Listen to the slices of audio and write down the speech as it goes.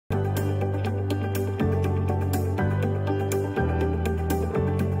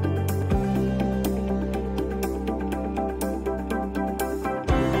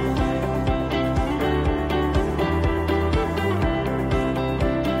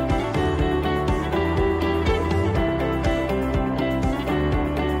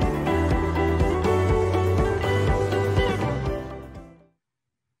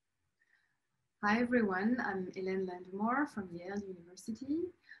Hi everyone, I'm Hélène Landemore from Yale University.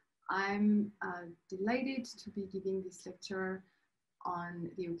 I'm delighted to be giving this lecture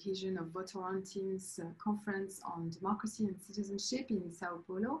on the occasion of Votorantim's conference on democracy and citizenship in Sao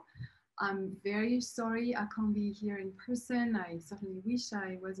Paulo. I'm very sorry I can't be here in person. I certainly wish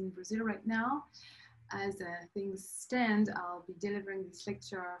I was in Brazil right now. As things stand, I'll be delivering this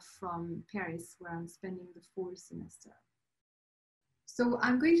lecture from Paris, where I'm spending the fall semester. So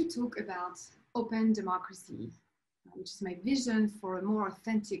I'm going to talk about open democracy, which is my vision for a more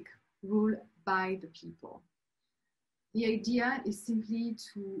authentic rule by the people. The idea is simply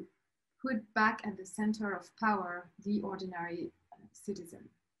to put back at the center of power the ordinary citizen,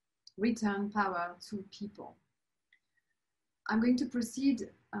 return power to people. I'm going to proceed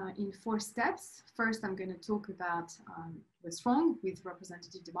in 4 steps. First, I'm going to talk about what's wrong with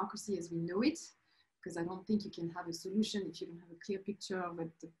representative democracy as we know it, because I don't think you can have a solution if you don't have a clear picture of what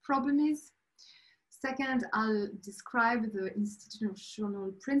the problem is. Second, I'll describe the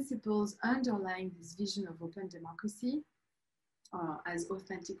institutional principles underlying this vision of open democracy as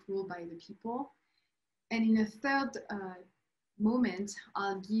authentic rule by the people. And in a third moment,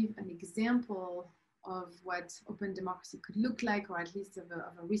 I'll give an example of what open democracy could look like, or at least of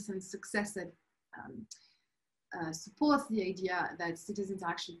a recent success that supports the idea that citizens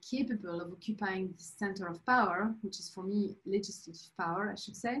are actually capable of occupying the center of power, which is for me legislative power, I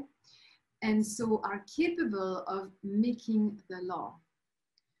should say, and so are capable of making the law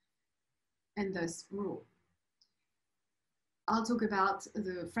and thus rule. I'll talk about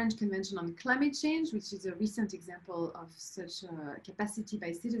the French Convention on Climate Change, which is a recent example of such a capacity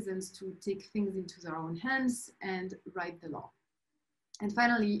by citizens to take things into their own hands and write the law. And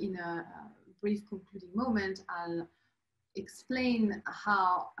finally, in a brief concluding moment, I'll explain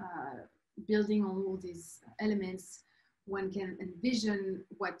how, building on all these elements, one can envision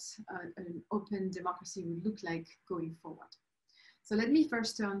what an open democracy would look like going forward. So let me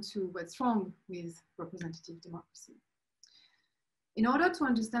first turn to what's wrong with representative democracy. In order to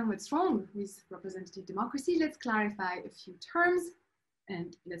understand what's wrong with representative democracy, let's clarify a few terms,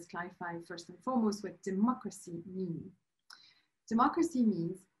 and let's clarify first and foremost what democracy means. Democracy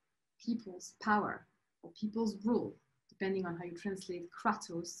means people's power or people's rule, depending on how you translate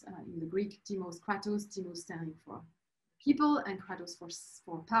kratos. In the Greek, demos standing for people and kratos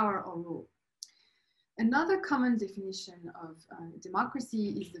for power or rule. Another common definition of democracy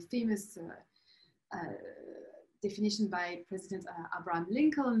is the famous definition by President Abraham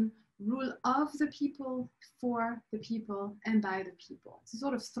Lincoln: rule of the people, for the people, and by the people. It's a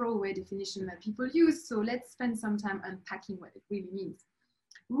sort of throwaway definition that people use, so let's spend some time unpacking what it really means.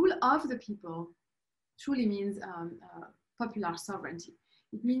 Rule of the people truly means popular sovereignty.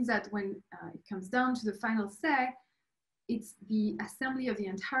 It means that when it comes down to the final say, it's the assembly of the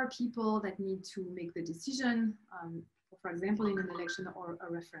entire people that need to make the decision, for example, in an election or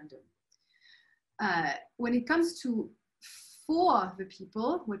a referendum. When it comes to for the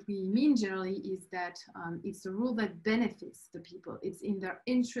people, what we mean generally is that it's a rule that benefits the people. It's in their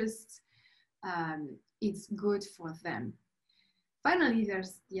interests. It's good for them. Finally,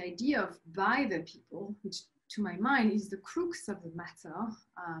 there's the idea of by the people, which to my mind is the crux of the matter,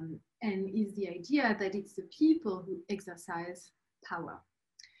 and is the idea that it's the people who exercise power.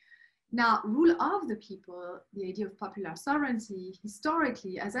 Now, rule of the people, the idea of popular sovereignty,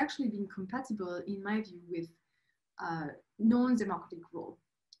 historically has actually been compatible, in my view, with non-democratic rule.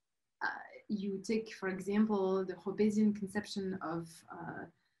 You take, for example, the Hobbesian conception of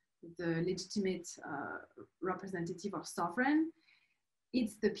the legitimate representative or sovereign.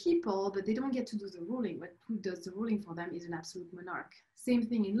 It's the people, but they don't get to do the ruling. But who does the ruling for them is an absolute monarch. Same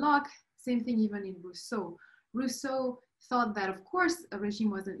thing in Locke, same thing even in Rousseau. Rousseau thought that, of course, a regime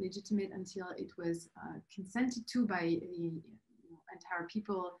wasn't legitimate until it was consented to by the entire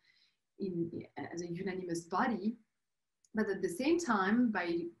people as a unanimous body. But at the same time,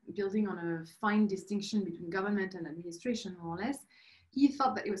 by building on a fine distinction between government and administration, more or less, he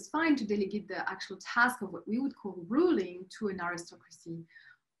thought that it was fine to delegate the actual task of what we would call ruling to an aristocracy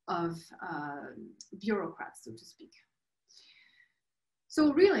of bureaucrats, so to speak.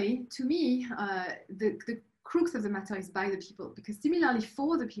 So really, to me, the crux of the matter is by the people, because similarly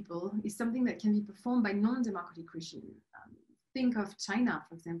for the people is something that can be performed by non-democratic regimes. Think of China,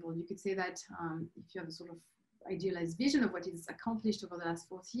 for example. You could say that if you have a sort of idealized vision of what is accomplished over the last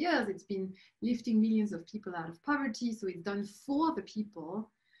 40 years, it's been lifting millions of people out of poverty, so it's done for the people,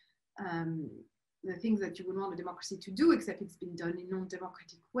 the things that you would want a democracy to do, except it's been done in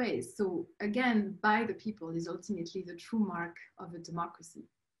non-democratic ways. So again, by the people is ultimately the true mark of a democracy.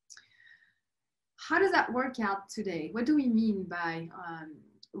 How does that work out today? What do we mean by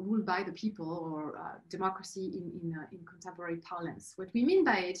rule by the people, or democracy in contemporary parlance. What we mean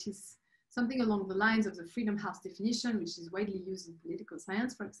by it is something along the lines of the Freedom House definition, which is widely used in political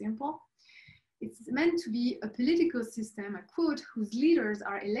science, for example. It's meant to be a political system, I quote, whose leaders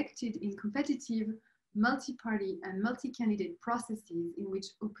are elected in competitive, multi-party and multi-candidate processes in which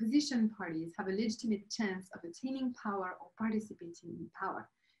opposition parties have a legitimate chance of attaining power or participating in power.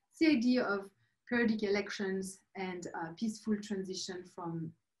 It's the idea of periodic elections and peaceful transition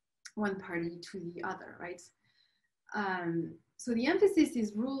from one party to the other, right? So the emphasis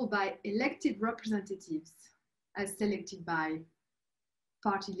is rule by elected representatives as selected by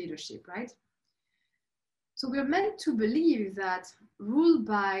party leadership, right? So we're meant to believe that rule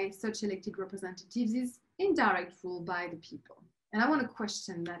by such elected representatives is indirect rule by the people. And I want to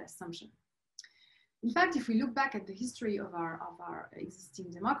question that assumption. In fact, if we look back at the history of our existing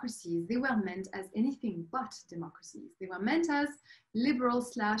democracies, they were meant as anything but democracies. They were meant as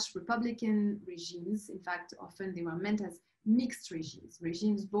liberal/Republican regimes. In fact, often they were meant as mixed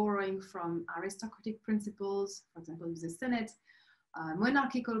regimes borrowing from aristocratic principles, for example, with the Senate,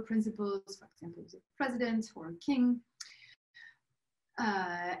 monarchical principles, for example, the president or a king,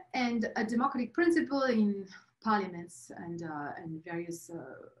 and a democratic principle in parliaments and various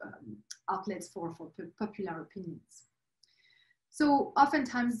outlets for popular opinions. So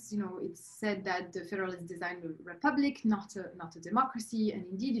oftentimes, it's said that the Federalists designed a republic, not a democracy. And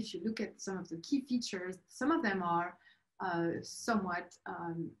indeed, if you look at some of the key features, some of them are somewhat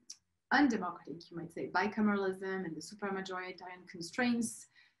undemocratic, you might say. Bicameralism and the supermajoritarian constraints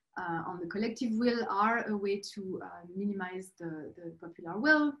on the collective will are a way to minimize the popular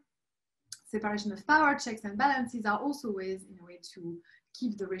will. Separation of power, checks and balances are also ways, in a way, to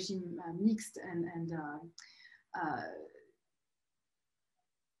keep the regime mixed and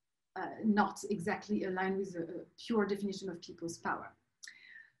not exactly aligned with a pure definition of people's power.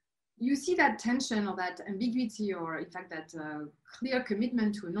 You see that tension or that ambiguity, or in fact that clear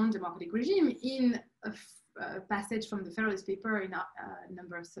commitment to a non-democratic regime in a passage from the Federalist paper in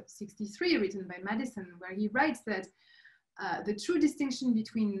number 63, written by Madison, where he writes that the true distinction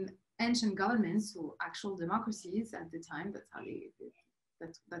between ancient governments, or actual democracies at the time,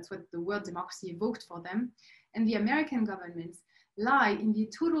 that's what the word democracy evoked for them, and the American governments lie in the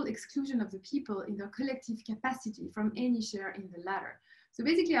total exclusion of the people in their collective capacity from any share in the latter. So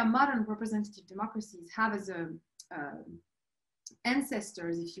basically, our modern representative democracies have as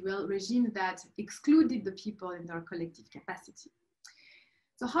ancestors, if you will, regimes that excluded the people in their collective capacity.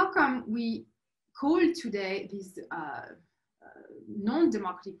 So how come we call today these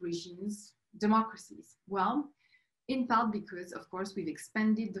non-democratic regimes democracies? Well, in part because, of course, we've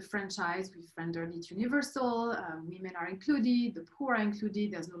expanded the franchise, we've rendered it universal, women are included, the poor are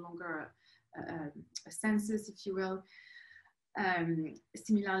included, there's no longer a census, if you will.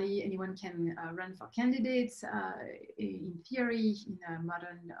 Similarly, anyone can run for candidates in theory in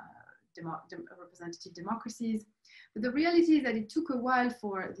modern representative democracies. But the reality is that it took a while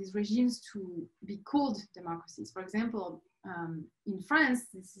for these regimes to be called democracies. For example, in France,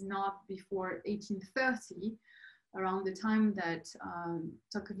 this is not before 1830, around the time that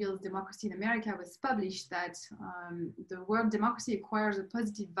Tocqueville's Democracy in America was published, that the word democracy acquires a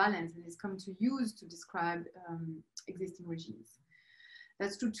positive valence and is come to use to describe existing regimes.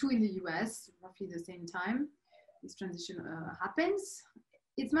 That's true too in the US, roughly the same time this transition happens.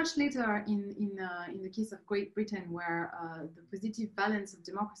 It's much later in the case of Great Britain, where the positive balance of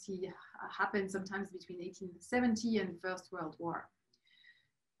democracy happened sometimes between 1870 and the First World War.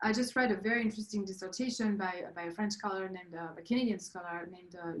 I just read a very interesting dissertation by a French scholar named, a Canadian scholar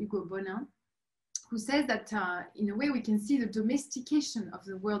named Hugo Bonin, who says that in a way we can see the domestication of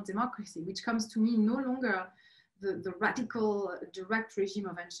the word democracy, which comes to mean no longer the radical direct regime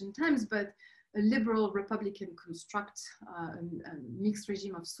of ancient times, but a liberal Republican construct, a mixed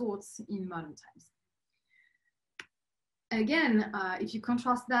regime of sorts in modern times. Again, if you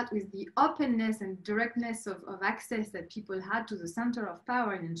contrast that with the openness and directness of access that people had to the center of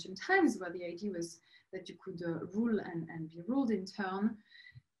power in ancient times, where the idea was that you could rule and be ruled in turn,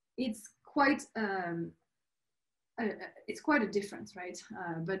 it's quite a difference, right?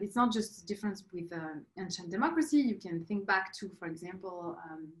 But it's not just a difference with ancient democracy. You can think back to, for example,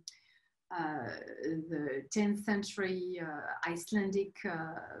 the 10th century Icelandic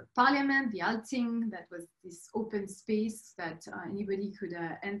parliament, the Althing, that was this open space that anybody could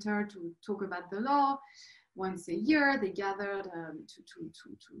enter to talk about the law. Once a year, they gathered to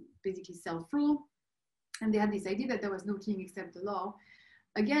basically self-rule. And they had this idea that there was no king except the law.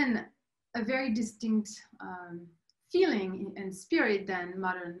 Again, a very distinct feeling and spirit than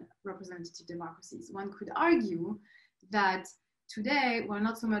modern representative democracies. One could argue that today we're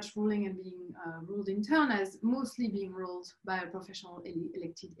not so much ruling and being ruled in turn as mostly being ruled by a professional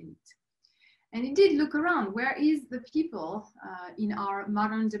elected elite. And indeed, look around, where is the people in our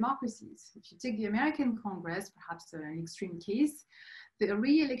modern democracies? If you take the American Congress, perhaps an extreme case, the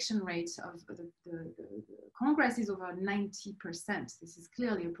re-election rate of the Congress is over 90%. This is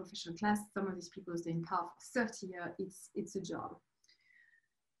clearly a professional class. Some of these people stay in power for 30 years, it's a job.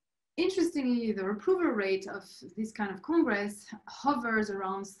 Interestingly, the approval rate of this kind of Congress hovers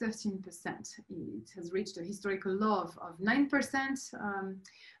around 13%. It has reached a historical low of 9%,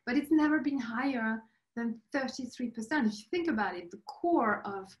 but it's never been higher than 33%. If you think about it, the core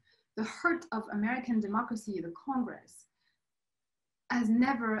of the heart of American democracy, the Congress, has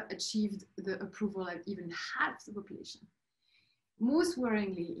never achieved the approval of even half the population. Most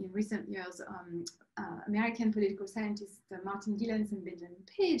worryingly, in recent years, American political scientists Martin Gilens and Benjamin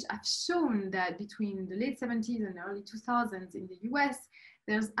Page have shown that between the late 70s and early 2000s in the US,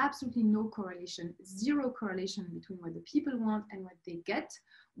 there's absolutely no correlation, zero correlation between what the people want and what they get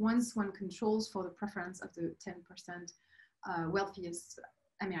once one controls for the preference of the 10% wealthiest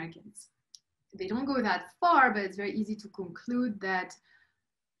Americans. They don't go that far, but it's very easy to conclude that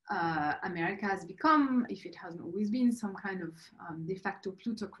America has become, if it hasn't always been, some kind of de facto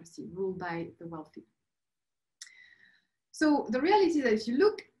plutocracy ruled by the wealthy. So the reality is that if you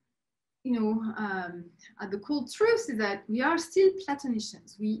look, at the cold truth is that we are still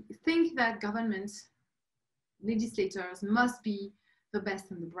Platonicians. We think that government legislators must be the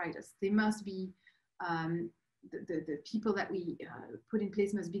best and the brightest. They must be the people that we put in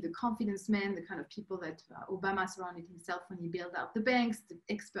place must be the confidence men, the kind of people that Obama surrounded himself when he bailed out the banks, the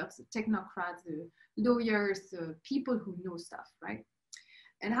experts, the technocrats, the lawyers, the people who know stuff, right?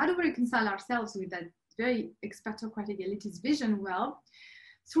 And how do we reconcile ourselves with that very expertocratic elitist vision? Well,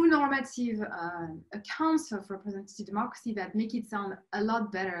 through normative accounts of representative democracy that make it sound a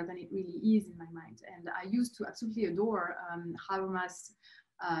lot better than it really is in my mind. And I used to absolutely adore Habermas'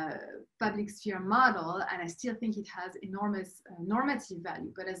 public sphere model, and I still think it has enormous normative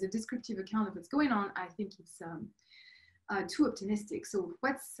value, but as a descriptive account of what's going on, I think it's too optimistic. So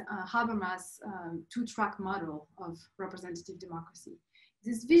what's Habermas' two-track model of representative democracy?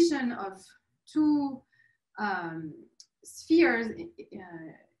 This vision of two spheres,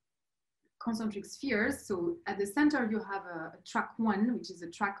 concentric spheres. So at the center, you have a track one, which is a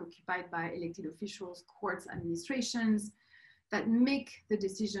track occupied by elected officials, courts, administrations, that make the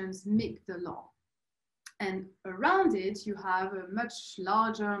decisions, make the law. And around it, you have a much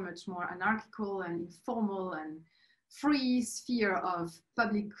larger, much more anarchical and informal and free sphere of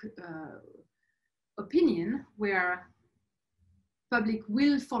public opinion, where public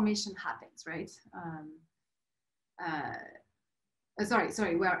will formation happens, right?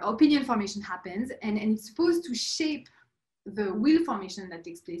 Where opinion formation happens, and it's supposed to shape the will formation that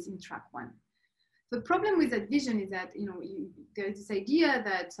takes place in track one. The problem with that vision is that, there's this idea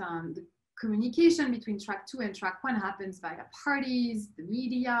that the communication between track two and track one happens via parties, the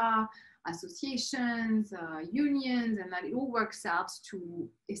media, associations, unions, and that it all works out to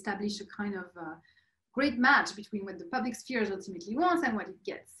establish a kind of great match between what the public sphere ultimately wants and what it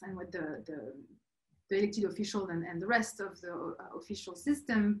gets, and what the elected officials and the rest of the official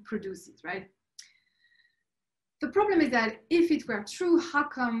system produces, right? The problem is that if it were true, how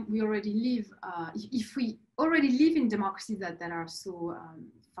come we already live, if we already live in democracies that are so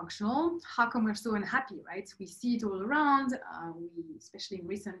functional, how come we're so unhappy, right? We see it all around, especially in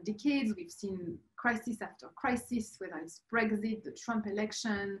recent decades, we've seen crisis after crisis, whether it's Brexit, the Trump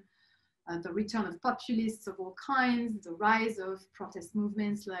election, the return of populists of all kinds, the rise of protest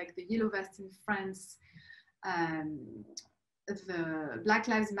movements like the Yellow Vest in France, the Black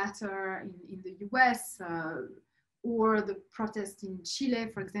Lives Matter in the US, or the protest in Chile,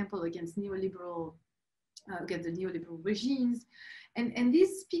 for example, against the neoliberal regimes. And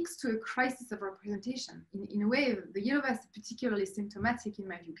this speaks to a crisis of representation. In a way, the Yellow Vest is particularly symptomatic in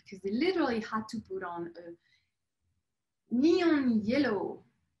my view, because they literally had to put on a neon yellow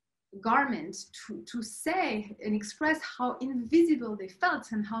garment to say and express how invisible they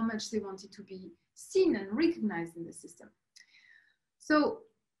felt and how much they wanted to be seen and recognized in the system. So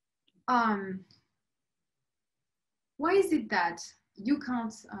why is it that you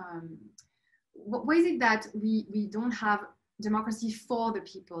can't, why is it that we don't have democracy for the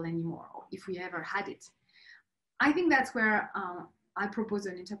people anymore, or if we ever had it? I think that's where I propose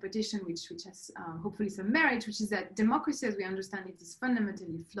an interpretation which has hopefully some merit, which is that democracy as we understand it is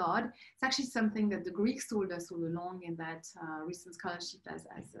fundamentally flawed. It's actually something that the Greeks told us all along, and that recent scholarship has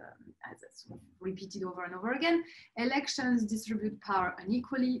sort of repeated over and over again. Elections distribute power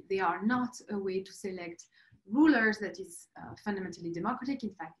unequally. They are not a way to select rulers that is fundamentally democratic.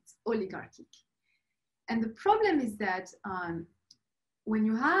 In fact, it's oligarchic. And the problem is that when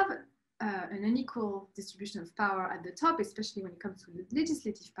you have an unequal distribution of power at the top, especially when it comes to the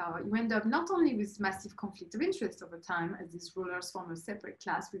legislative power, you end up not only with massive conflict of interest over time, as these rulers form a separate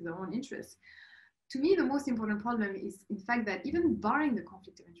class with their own interests. To me, the most important problem is, in fact, that even barring the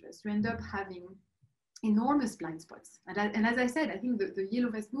conflict of interest, you end up having enormous blind spots. And as I said, I think the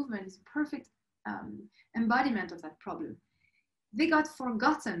Yellow Vest movement is a perfect embodiment of that problem. They got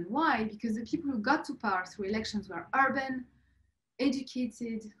forgotten. Why? Because the people who got to power through elections were urban,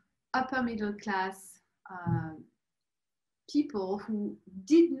 educated, upper middle class people who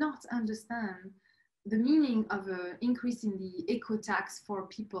did not understand the meaning of an increase in the eco tax for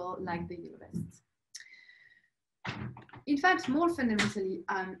people like the Yellow Vests. In fact, more fundamentally,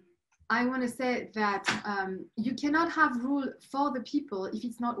 I want to say that you cannot have rule for the people if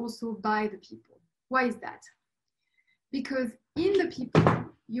it's not also by the people. Why is that? Because in the people,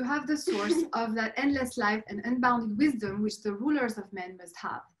 you have the source of that endless life and unbounded wisdom which the rulers of men must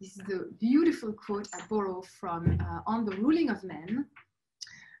have. This is the beautiful quote I borrow from On the Ruling of Men,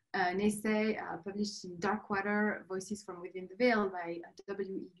 an essay published in Darkwater, Voices from Within the Veil by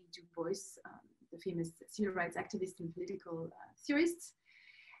W.E.B. Du Bois, the famous civil rights activist and political theorist.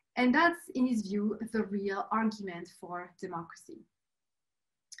 And that's, in his view, the real argument for democracy.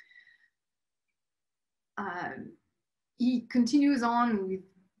 He continues on with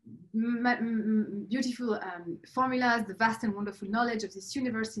beautiful formulas. The vast and wonderful knowledge of this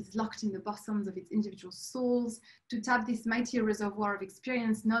universe is locked in the bosoms of its individual souls. To tap this mighty reservoir of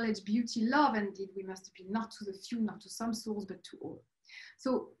experience, knowledge, beauty, love, and indeed, we must appeal not to the few, not to some souls, but to all.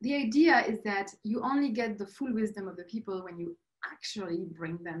 So the idea is that you only get the full wisdom of the people when you actually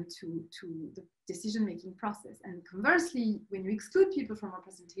bring them to the decision-making process. And conversely, when you exclude people from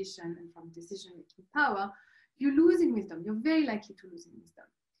representation and from decision-making power, you lose in wisdom. You're very likely to lose in wisdom.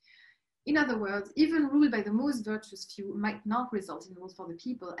 In other words, even rule by the most virtuous few might not result in rules for the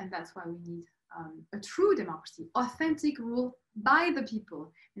people, and that's why we need a true democracy, authentic rule by the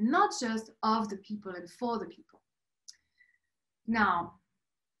people, and not just of the people and for the people. Now,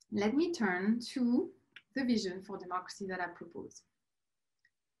 let me turn to the vision for democracy that I propose.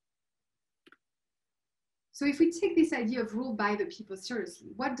 So if we take this idea of rule by the people seriously,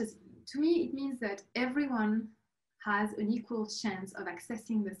 what does it mean? To me, it means that everyone has an equal chance of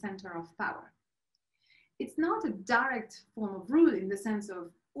accessing the center of power. It's not a direct form of rule in the sense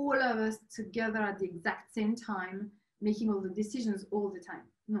of all of us together at the exact same time, making all the decisions all the time.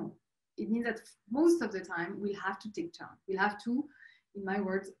 No, it means that most of the time we'll have to take turn. We'll have to, in my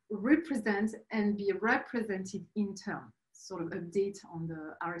words, represent and be represented in turn. Sort of update on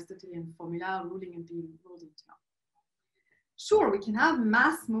the Aristotelian formula, ruling and being ruled in turn. Sure, we can have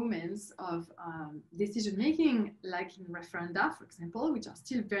mass moments of decision-making, like in referenda, for example, which are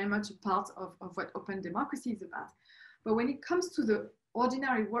still very much a part of what open democracy is about. But when it comes to the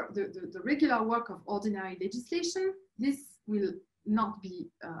ordinary work, the regular work of ordinary legislation, this will not be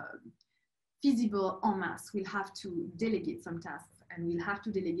feasible en masse. We'll have to delegate some tasks, and we'll have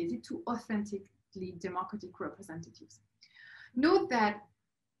to delegate it to authentically democratic representatives. Note that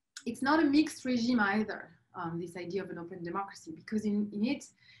it's not a mixed regime either. This idea of an open democracy, because in it,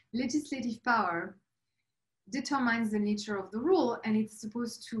 legislative power determines the nature of the rule, and it's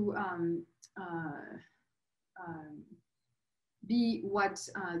supposed to be what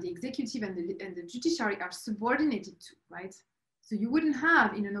the executive and the judiciary are subordinated to, right? So you wouldn't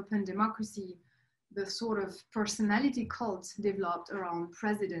have in an open democracy the sort of personality cult developed around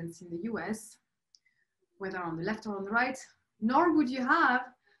presidents in the US, whether on the left or on the right, nor would you have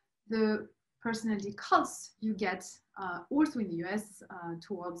the personality cults you get also in the US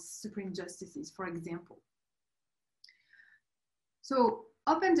towards supreme justices, for example. So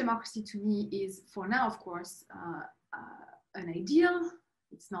open democracy to me is, for now, of course, an ideal.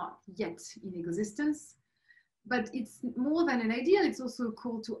 It's not yet in existence, but it's more than an ideal. It's also a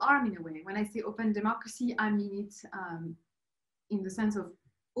call to arm in a way. When I say open democracy, I mean it in the sense of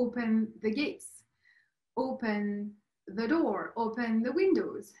open the gates, open the door, open the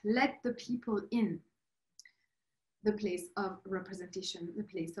windows, let the people in, the place of representation, the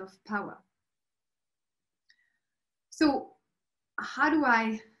place of power. So how do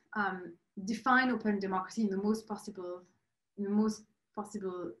I define open democracy in the most possible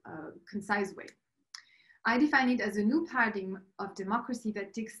concise way? I define it as a new paradigm of democracy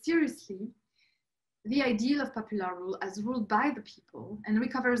that takes seriously the ideal of popular rule as ruled by the people and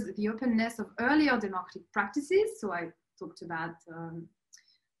recovers the openness of earlier democratic practices. So I talked about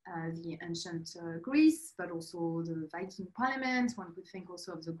the ancient Greece, but also the Viking parliament. One could think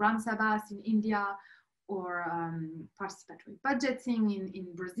also of the Gram Sabbaths in India, or participatory budgeting in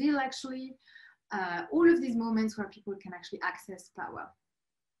Brazil, actually. All of these moments where people can actually access power.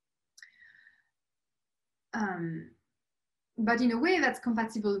 But in a way that's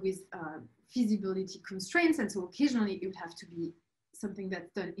compatible with feasibility constraints, and so occasionally it would have to be something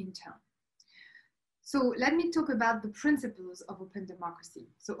that's done in turn. So let me talk about the principles of open democracy.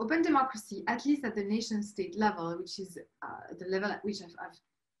 So open democracy, at least at the nation state level, which is the level at which I've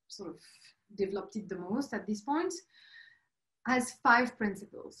sort of developed it the most at this point, has 5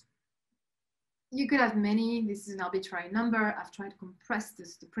 principles. You could have many. This is an arbitrary number. I've tried to compress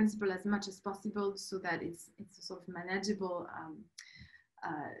the principle as much as possible so that it's a sort of manageable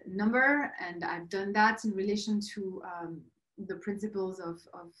number. And I've done that in relation to the principles of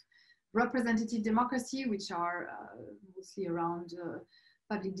representative democracy, which are mostly around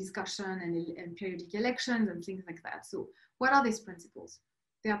public discussion and periodic elections and things like that. So what are these principles?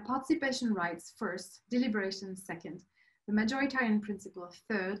 They are participation rights first, deliberation second, the majoritarian principle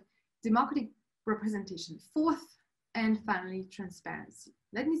third, democratic representation fourth, and finally transparency.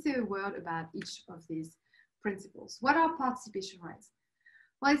 Let me say a word about each of these principles. What are participation rights?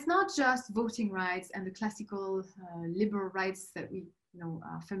 Well, it's not just voting rights and the classical liberal rights that we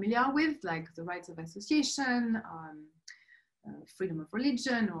are familiar with, like the rights of association, freedom of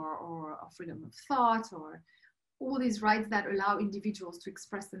religion, or freedom of thought, or all these rights that allow individuals to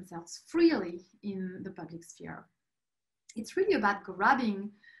express themselves freely in the public sphere. It's really about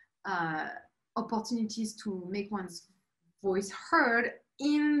grabbing opportunities to make one's voice heard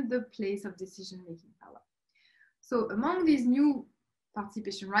in the place of decision-making power. So among these new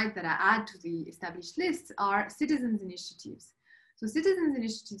participation rights that I add to the established list are citizens' initiatives. So citizens'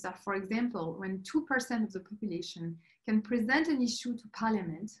 initiatives are, for example, when 2% of the population can present an issue to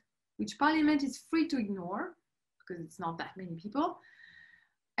Parliament, which Parliament is free to ignore, because it's not that many people,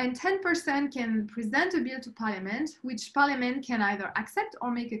 and 10% can present a bill to Parliament, which Parliament can either accept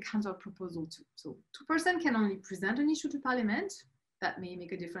or make a counter proposal to. So 2% can only present an issue to Parliament, that may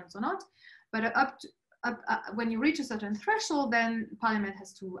make a difference or not, but when you reach a certain threshold, then Parliament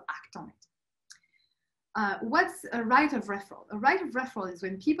has to act on it. What's a right of referral? A right of referral is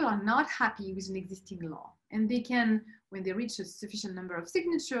when people are not happy with an existing law, and they can, when they reach a sufficient number of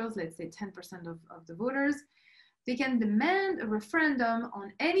signatures, let's say 10% of the voters, they can demand a referendum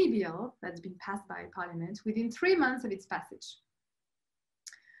on any bill that's been passed by Parliament within 3 months of its passage.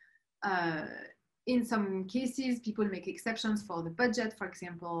 In some cases, people make exceptions for the budget, for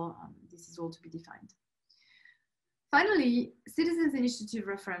example. This is all to be defined. Finally, citizens' initiative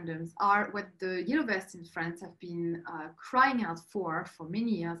referendums are what the Yellow Vests in France have been crying out for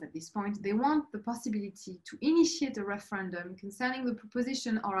many years at this point. They want the possibility to initiate a referendum concerning the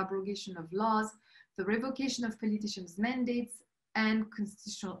proposition or abrogation of laws, the revocation of politicians' mandates, and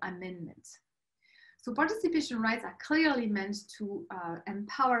constitutional amendments. So participation rights are clearly meant to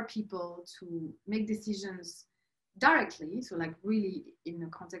empower people to make decisions directly. So like really in the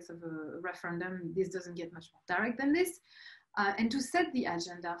context of a referendum, this doesn't get much more direct than this, and to set the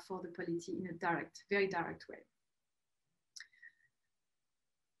agenda for the polity in a direct, very direct way.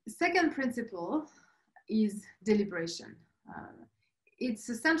 The second principle is deliberation. It's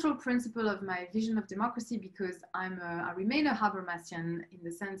a central principle of my vision of democracy because I remain a Habermasian in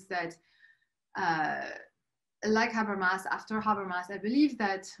the sense that like Habermas, after Habermas, I believe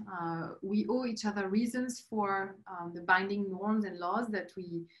that we owe each other reasons for the binding norms and laws that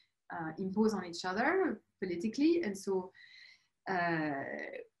we impose on each other politically. And so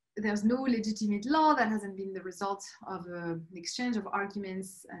there's no legitimate law that hasn't been the result of an exchange of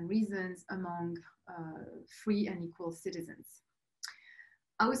arguments and reasons among free and equal citizens.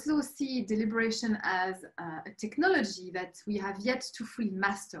 I also see deliberation as a technology that we have yet to fully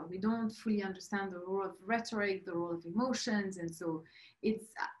master. We don't fully understand the role of rhetoric, the role of emotions. And so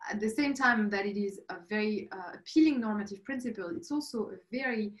it's at the same time that it is a very appealing normative principle, it's also a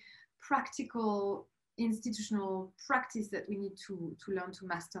very practical institutional practice that we need to learn to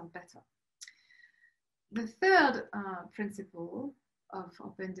master better. The third principle of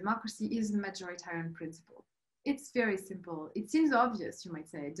open democracy is the majoritarian principle. It's very simple. It seems obvious, you might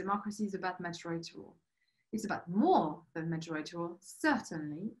say. Democracy is about majority rule. It's about more than majority rule,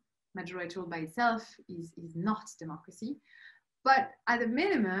 certainly. Majority rule by itself is not democracy. But at a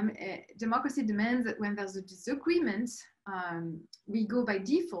minimum, democracy demands that when there's a disagreement, we go by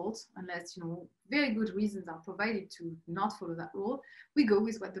default, unless very good reasons are provided to not follow that rule, we go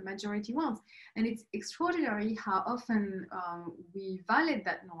with what the majority wants. And it's extraordinary how often we violate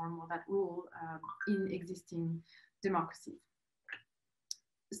that norm or that rule in existing democracies,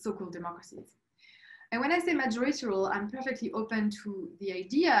 so-called democracies. And when I say majority rule, I'm perfectly open to the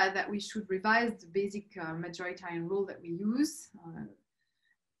idea that we should revise the basic majoritarian rule that we use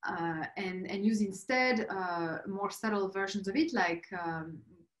and use instead more subtle versions of it, like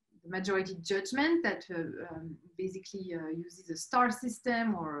the majority judgment that basically uses a star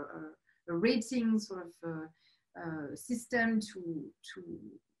system or a rating sort of system to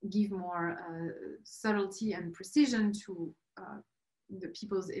give more subtlety and precision to the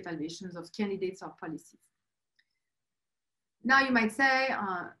people's evaluations of candidates or policies. Now you might say,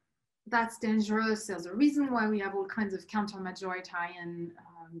 that's dangerous. There's a reason why we have all kinds of counter-majoritarian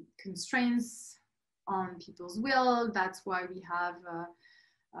constraints on people's will. That's why we have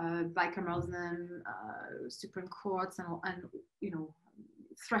bicameralism, Supreme Courts, and you know,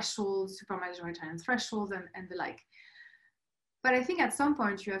 thresholds, supermajoritarian thresholds, and the like. But I think at some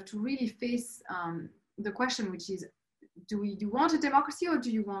point you have to really face the question, which is, do you want a democracy or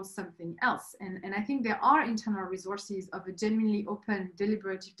do you want something else? And I think there are internal resources of a genuinely open,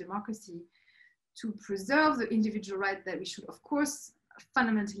 deliberative democracy to preserve the individual right that we should, of course,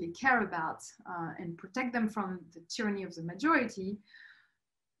 fundamentally care about and protect them from the tyranny of the majority,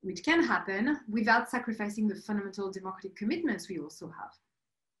 which can happen without sacrificing the fundamental democratic commitments we also have.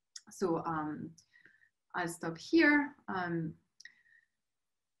 So I'll stop here.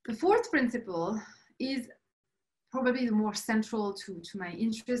 The fourth principle is probably the more central to my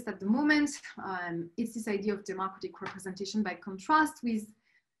interest at the moment. It's this idea of democratic representation by contrast with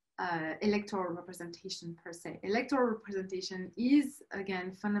electoral representation per se. Electoral representation is,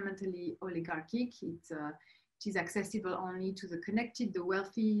 again, fundamentally oligarchic. It is accessible only to the connected, the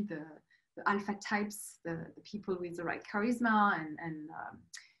wealthy, the alpha types, the people with the right charisma and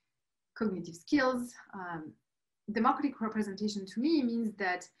cognitive skills. Democratic representation to me means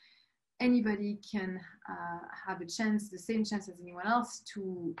that anybody can have a chance, the same chance as anyone else,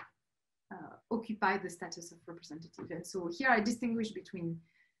 to occupy the status of representative. And so here I distinguish between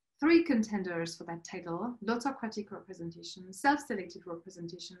three contenders for that title: autocratic representation, self-selected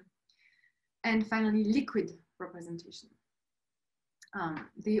representation, and finally liquid representation.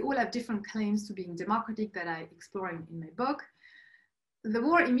 They all have different claims to being democratic that I explore in my book. The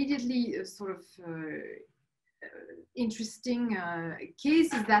more immediately interesting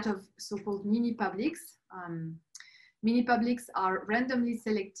case is that of so-called mini-publics. Mini-publics are randomly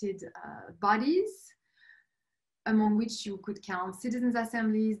selected bodies, among which you could count citizens'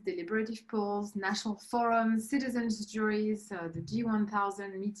 assemblies, deliberative polls, national forums, citizens' juries, the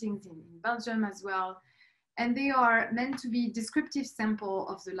G1000 meetings in Belgium as well. And they are meant to be descriptive sample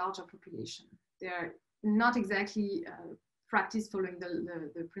of the larger population. They're not exactly practiced following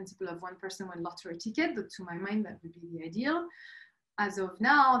the principle of one person, one lottery ticket, but to my mind, that would be the ideal. As of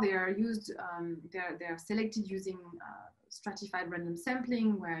now, they are used, they're selected using stratified random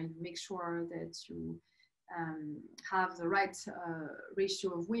sampling, where you make sure that you have the right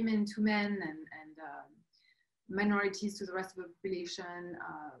ratio of women to men and minorities to the rest of the population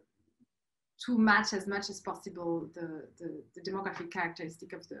to match as much as possible the demographic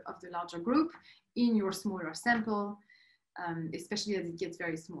characteristic of the larger group in your smaller sample, especially as it gets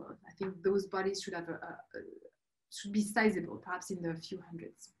very small. I think those bodies should have should be sizable, perhaps in the few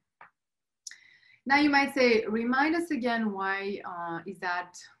hundreds. Now you might say, remind us again, why is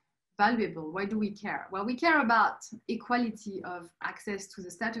that valuable? Why do we care? Well, we care about equality of access to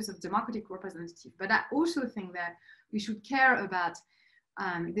the status of democratic representative, but I also think that we should care about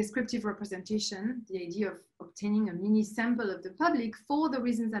descriptive representation, the idea of obtaining a mini sample of the public for the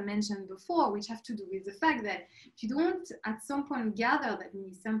reasons I mentioned before, which have to do with the fact that if you don't at some point gather that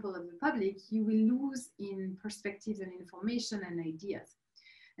mini sample of the public, you will lose in perspectives and information and ideas.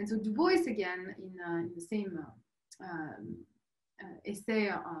 And so Du Bois, again, in the same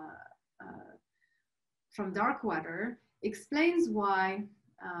essay from Darkwater, explains why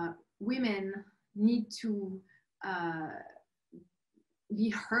women need to be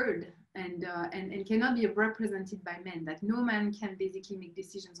heard and cannot be represented by men, that no man can basically make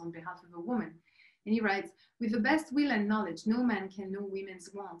decisions on behalf of a woman. And he writes, with the best will and knowledge, no man can know women's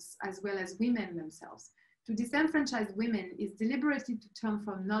wants as well as women themselves. To disenfranchise women is deliberately to turn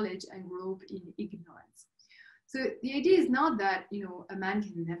from knowledge and grow up in ignorance. So the idea is not that, you know, a man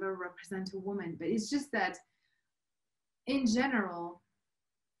can never represent a woman, but it's just that in general,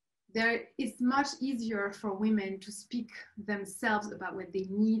 it's much easier for women to speak themselves about what they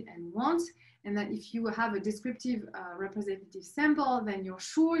need and want, and that if you have a descriptive representative sample, then you're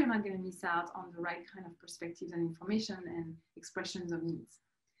sure you're not going to miss out on the right kind of perspectives and information and expressions of needs.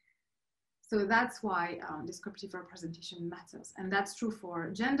 So that's why descriptive representation matters. And that's true for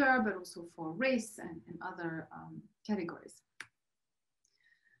gender, but also for race and other categories.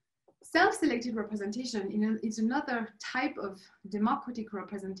 Self-selected representation is another type of democratic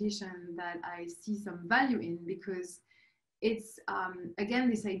representation that I see some value in, because it's, again,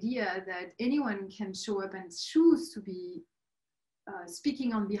 this idea that anyone can show up and choose to be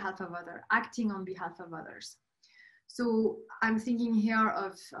speaking on behalf of others, acting on behalf of others. So I'm thinking here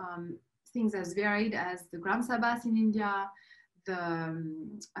of things as varied as the Gram Sabhas in India, the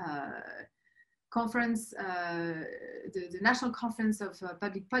conference, the National Conference of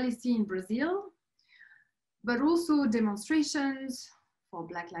Public Policy in Brazil, but also demonstrations for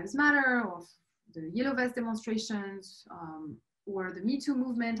Black Lives Matter, or the Yellow Vest demonstrations, or the Me Too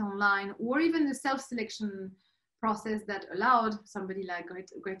movement online, or even the self-selection process that allowed somebody like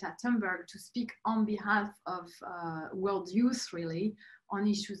Greta Thunberg to speak on behalf of world youth, really, on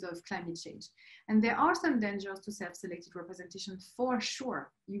issues of climate change. And there are some dangers to self-selected representation for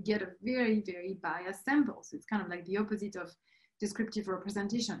sure. You get a very, very biased sample. So it's kind of like the opposite of descriptive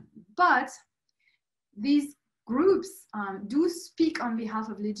representation. But these groups do speak on behalf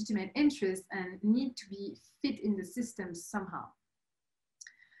of legitimate interests and need to be fit in the system somehow.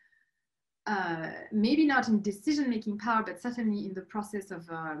 Maybe not in decision-making power, but certainly in the process of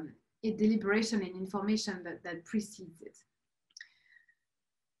deliberation and information that precedes it.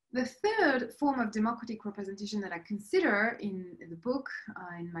 The third form of democratic representation that I consider in the book,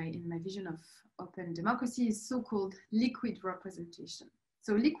 in my vision of open democracy, is so-called liquid representation.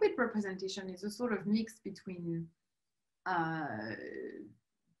 So liquid representation is a sort of mix between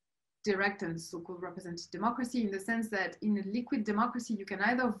direct and so-called representative democracy, in the sense that in a liquid democracy, you can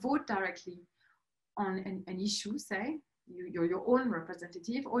either vote directly on an issue, say, you're your own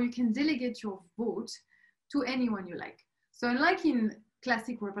representative, or you can delegate your vote to anyone you like. So unlike in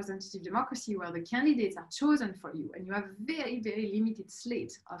classic representative democracy, where the candidates are chosen for you and you have a very, very limited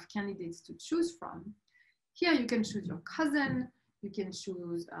slate of candidates to choose from, here you can choose your cousin, you can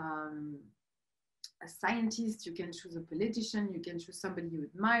choose a scientist, you can choose a politician, you can choose somebody you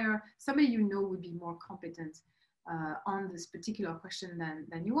admire, somebody you know would be more competent on this particular question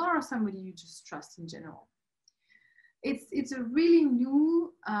than you are, or somebody you just trust in general. It's a really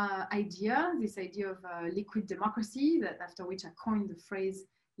new idea, this idea of liquid democracy, that after which I coined the phrase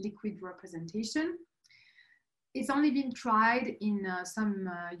liquid representation. It's only been tried in some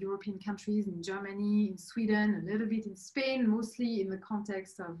European countries, in Germany, in Sweden, a little bit in Spain, mostly in the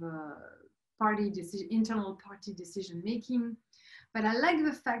context of internal party decision making. But I like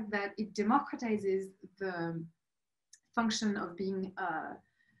the fact that it democratizes the function of being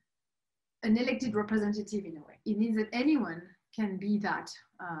an elected representative in a way. It means that anyone can be that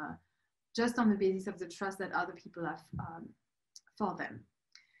just on the basis of the trust that other people have for them.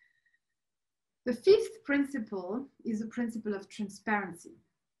 The fifth principle is the principle of transparency.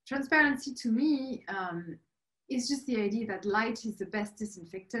 Transparency to me is just the idea that light is the best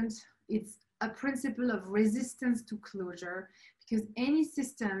disinfectant. It's a principle of resistance to closure, because any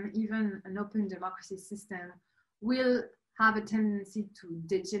system, even an open democracy system, will have a tendency to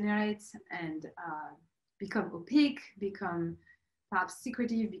degenerate and become opaque, become perhaps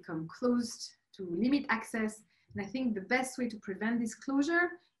secretive, become closed, to limit access. And I think the best way to prevent this closure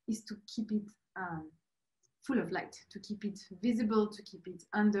is to keep it full of light, to keep it visible, to keep it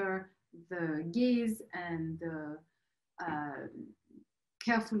under the gaze and the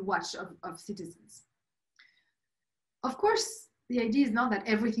careful watch of citizens. Of course, the idea is not that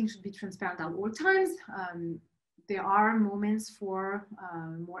everything should be transparent at all times. There are moments for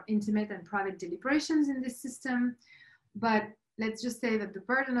more intimate and private deliberations in this system, but let's just say that the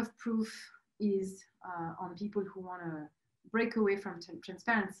burden of proof is on people who want to break away from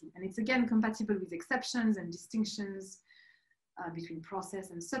transparency. And it's again compatible with exceptions and distinctions between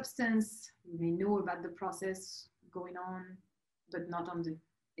process and substance. You may know about the process going on, but not on the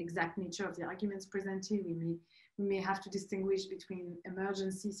exact nature of the arguments presented. We may have to distinguish between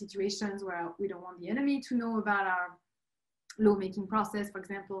emergency situations where we don't want the enemy to know about our lawmaking process, for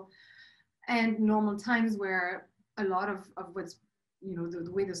example, and normal times where a lot of what's, you know, the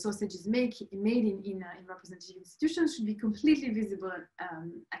way the sausage is made in representative institutions should be completely visible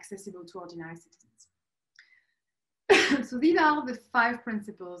and accessible to ordinary citizens. So these are the 5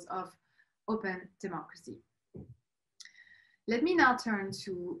 principles of open democracy. Let me now turn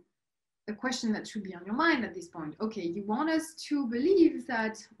to a question that should be on your mind at this point. Okay, you want us to believe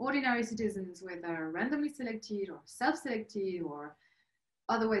that ordinary citizens, whether randomly selected or self-selected or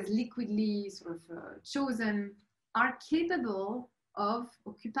otherwise liquidly sort of chosen, are capable of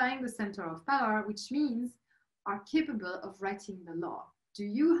occupying the center of power, which means are capable of writing the law. Do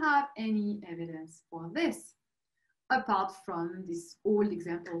you have any evidence for this, apart from this old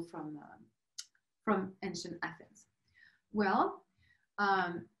example from ancient Athens? Well,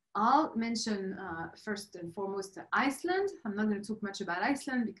 I'll mention first and foremost Iceland. I'm not going to talk much about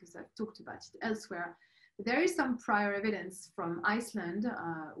Iceland because I've talked about it elsewhere. But there is some prior evidence from Iceland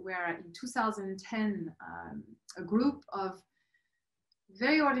where in 2010, a group of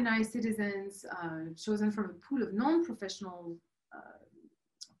very ordinary citizens chosen from a pool of non-professional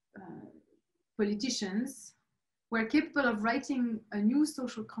politicians were capable of writing a new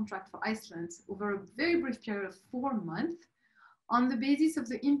social contract for Iceland over a very brief period of 4 months on the basis of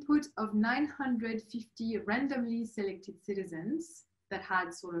the input of 950 randomly selected citizens that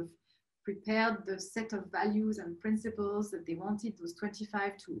had sort of prepared the set of values and principles that they wanted those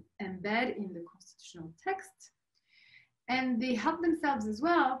 25 to embed in the constitutional text. And they helped themselves as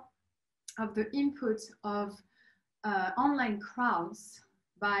well of the input of online crowds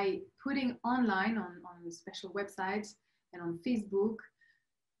by putting online on a special website and on Facebook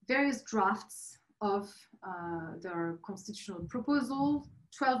various drafts of their constitutional proposal,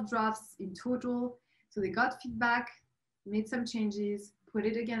 12 drafts in total. So they got feedback, made some changes, put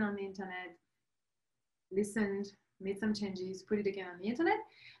it again on the internet, listened, made some changes, put it again on the internet.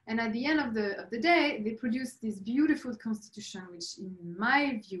 And at the end of the day, they produced this beautiful constitution, which in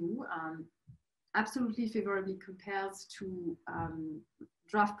my view, absolutely favorably compares to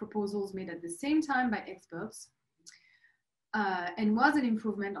draft proposals made at the same time by experts, and was an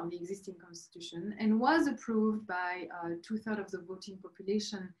improvement on the existing constitution, and was approved by 2/3 of the voting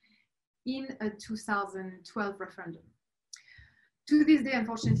population in a 2012 referendum. To this day,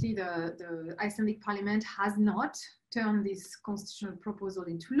 unfortunately, the Icelandic parliament has not turned this constitutional proposal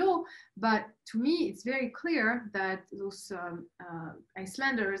into law, but to me, it's very clear that those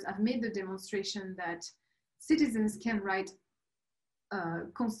Icelanders have made the demonstration that citizens can write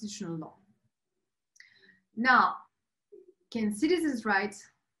constitutional law. Now, can citizens write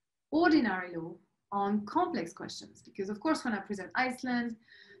ordinary law on complex questions? Because of course, when I present Iceland,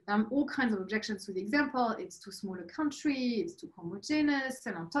 all kinds of objections to the example. It's too small a country, it's too homogeneous,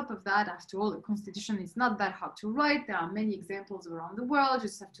 and on top of that, after all, the constitution is not that hard to write. There are many examples around the world. You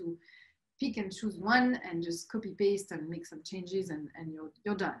just have to pick and choose one and just copy paste and make some changes and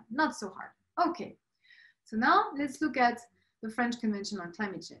you're done. Not so hard. Okay, so now let's look at the French Convention on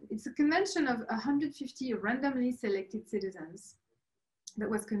Climate Change. It's a convention of 150 randomly selected citizens that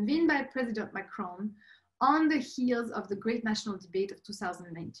was convened by President Macron on the heels of the great national debate of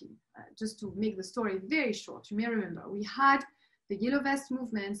 2019. Just to make the story very short, you may remember, we had the Yellow Vest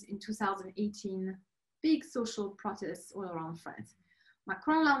movements in 2018, big social protests all around France.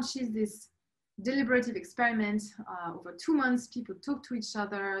 Macron launches this deliberative experiment. Over 2 months, people talk to each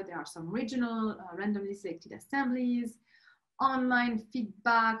other. There are some regional randomly selected assemblies, online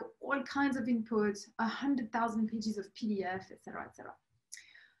feedback, all kinds of input, 100,000 pages of PDF, etc., etc.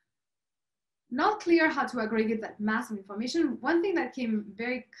 Not clear how to aggregate that mass of information. One thing that came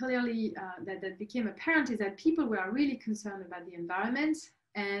very clearly, that became apparent, is that people were really concerned about the environment,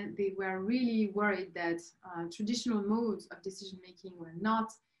 and they were really worried that traditional modes of decision-making were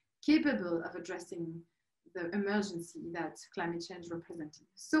not capable of addressing the emergency that climate change represented.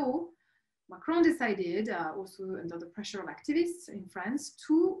 So Macron decided, also under the pressure of activists in France,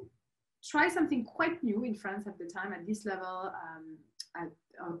 to try something quite new in France at the time, at this level,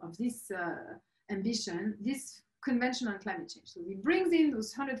 of this ambition, this convention on climate change. So he brings in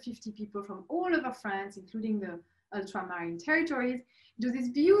those 150 people from all over France, including the ultramarine territories, into this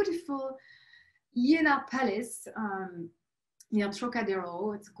beautiful Iéna Palace near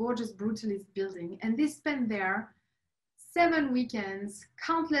Trocadero. It's a gorgeous brutalist building. And they spent there 7 weekends,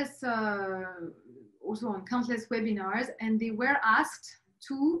 countless, also on countless webinars, and they were asked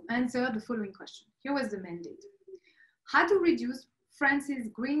to answer the following question. Here was the mandate: how to reduce France's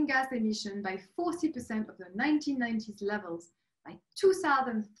green gas emission by 40% of the 1990s levels by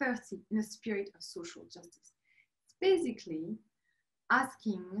 2030 in a spirit of social justice. It's basically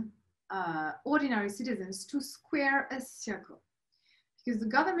asking ordinary citizens to square a circle, because the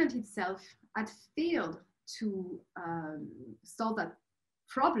government itself had failed to solve that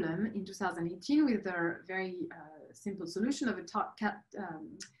problem in 2018 with their very simple solution of a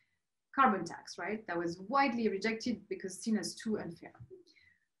carbon tax, right? That was widely rejected because seen as too unfair.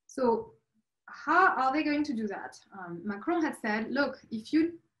 So how are they going to do that? Macron had said, look, if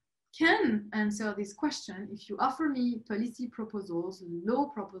you can answer this question, if you offer me policy proposals, law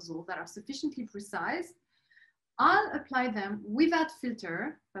proposals that are sufficiently precise, I'll apply them without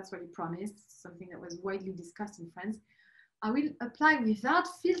filter. That's what he promised, something that was widely discussed in France. I will apply without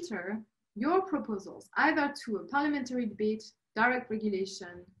filter your proposals, either to a parliamentary debate, direct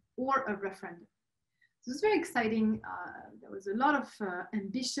regulation, or a referendum. So it's very exciting. There was a lot of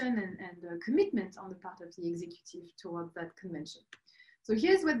ambition and commitment on the part of the executive towards that convention. So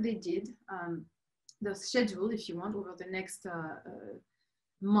here's what they did, the schedule, if you want, over the next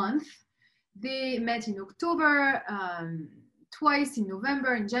month. They met in October, twice in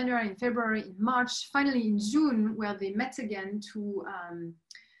November, in January, in February, in March, finally in June, where they met again to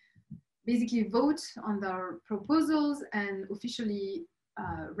basically vote on their proposals and officially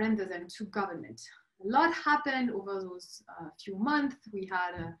render them to government. A lot happened over those few months. We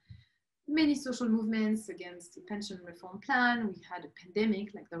had many social movements against the pension reform plan. We had a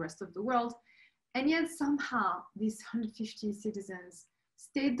pandemic like the rest of the world. And yet somehow these 150 citizens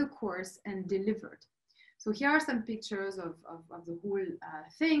stayed the course and delivered. So here are some pictures of the whole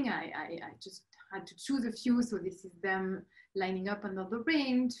thing. I just had to choose a few. So this is them lining up under the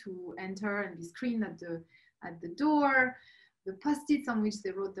rain to enter and be screened at the door. The post-its on which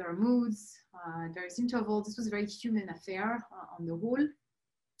they wrote their moods, various intervals. This was a very human affair on the whole.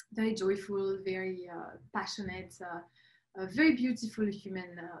 Very joyful, very passionate, a very beautiful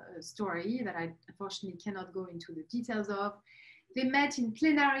human story that I unfortunately cannot go into the details of. They met in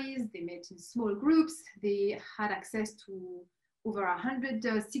plenaries, they met in small groups, they had access to over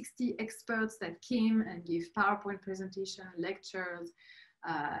 160 experts that came and gave PowerPoint presentation, lectures,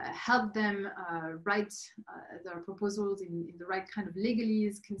 helped them write their proposals in the right kind of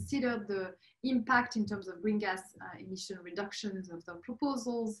legalese, considered the impact in terms of greenhouse gas emission reductions of their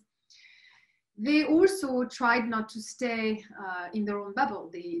proposals. They also tried not to stay in their own bubble.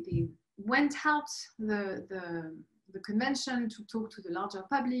 They went out the convention to talk to the larger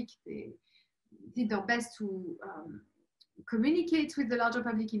public. They did their best to communicate with the larger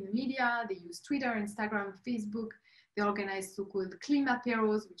public in the media. They used Twitter, Instagram, Facebook. They organized so-called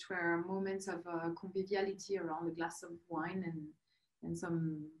climaperos, which were moments of conviviality around a glass of wine and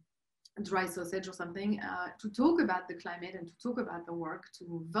some dry sausage or something to talk about the climate and to talk about the work,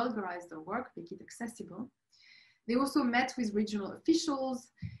 to vulgarize their work, make it accessible. They also met with regional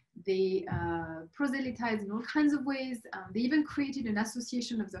officials. They proselytized in all kinds of ways. They even created an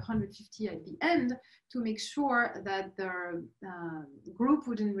association of the 150 at the end to make sure that their group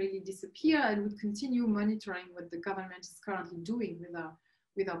wouldn't really disappear and would continue monitoring what the government is currently doing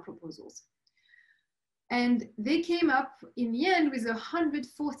with our proposals. And they came up in the end with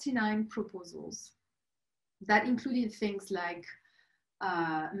 149 proposals that included things like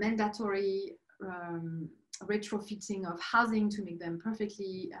mandatory retrofitting of housing to make them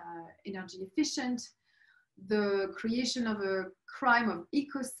perfectly energy efficient, the creation of a crime of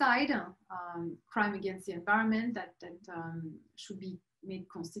ecocide, crime against the environment that should be made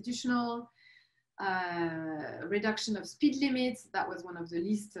constitutional, reduction of speed limits. That was one of the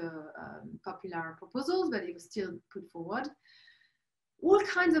least popular proposals, but it was still put forward. All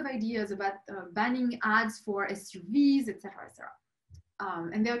kinds of ideas about banning ads for SUVs, etc., etc.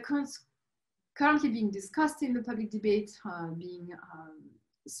 And they're currently being discussed in the public debate, being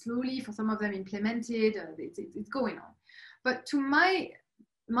slowly, for some of them, implemented. It's going on. But to my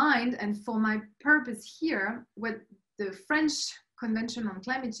mind, and for my purpose here, what the French Convention on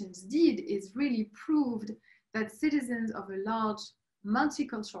Climate Change did is really proved that citizens of a large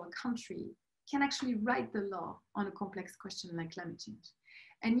multicultural country can actually write the law on a complex question like climate change.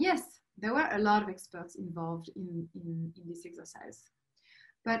 And yes, there were a lot of experts involved in this exercise.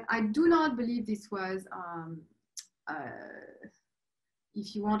 But I do not believe this was,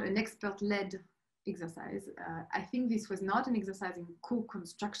 if you want, an expert-led exercise. I think this was not an exercise in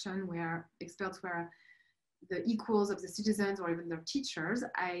co-construction where experts were the equals of the citizens or even their teachers.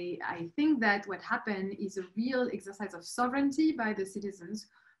 I think that what happened is a real exercise of sovereignty by the citizens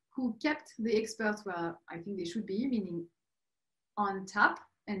who kept the experts where I think they should be, meaning on top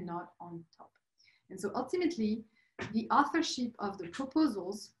and not on top. And so ultimately, the authorship of the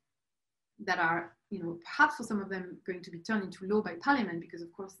proposals that are, perhaps for some of them going to be turned into law by Parliament, because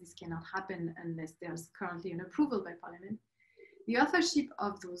of course this cannot happen unless there's currently an approval by Parliament. The authorship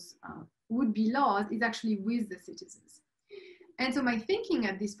of those would-be laws is actually with the citizens. And so my thinking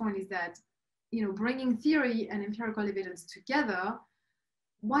at this point is that, bringing theory and empirical evidence together,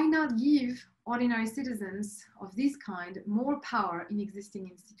 why not give ordinary citizens of this kind more power in existing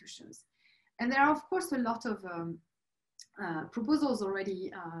institutions? And there are, of course, a lot of proposals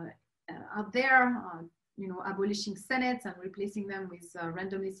already out there, abolishing senates and replacing them with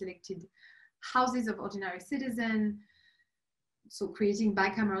randomly selected houses of ordinary citizens, so creating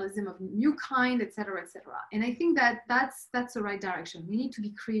bicameralism of new kind, et cetera, et cetera. And I think that that's the right direction. We need to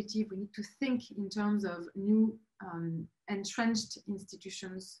be creative. We need to think in terms of new entrenched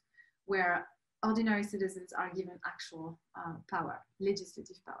institutions where ordinary citizens are given actual power,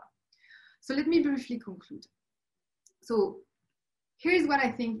 legislative power. So let me briefly conclude. So here is what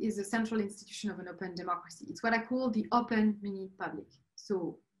I think is the central institution of an open democracy. It's what I call the open mini public.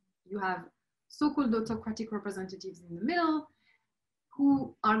 So you have so-called autocratic representatives in the middle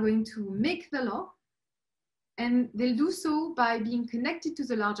who are going to make the law, and they'll do so by being connected to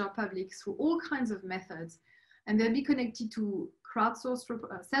the larger public through all kinds of methods. And they'll be connected to crowdsourced,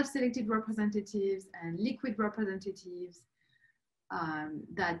 self-selected representatives and liquid representatives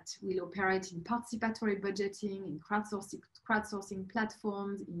that will operate in participatory budgeting, in crowdsourcing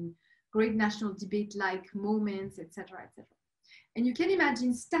platforms, in great national debate-like moments, etc., etc. And you can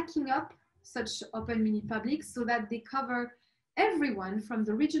imagine stacking up such open mini publics so that they cover everyone from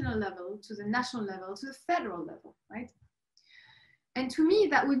the regional level to the national level to the federal level, right? And to me,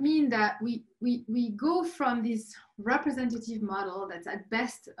 that would mean that we go from this representative model that's at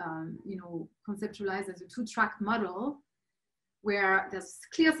best, you know, conceptualized as a two-track model, where there's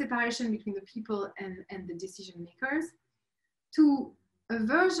clear separation between the people and the decision makers, to a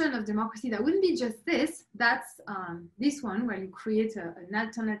version of democracy that wouldn't be just this. That's this one, where you create an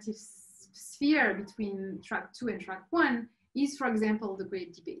alternative sphere between track 2 and track 1, is, for example, the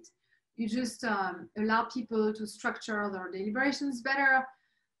great debate. You just allow people to structure their deliberations better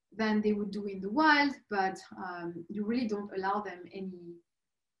than they would do in the wild, but you really don't allow them any,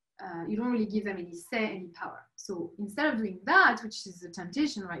 you don't really give them any say, any power. So instead of doing that, which is a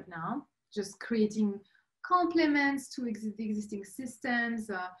temptation right now, just creating complements to the existing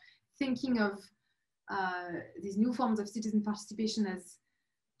systems, thinking of these new forms of citizen participation as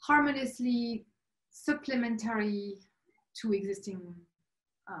harmoniously supplementary to existing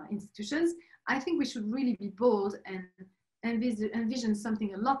institutions, I think we should really be bold and envision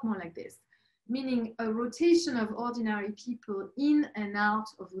something a lot more like this, meaning a rotation of ordinary people in and out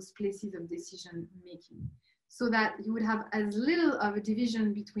of those places of decision making, so that you would have as little of a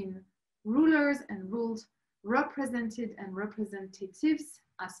division between rulers and ruled, represented and representatives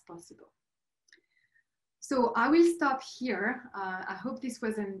as possible. So I will stop here. I hope this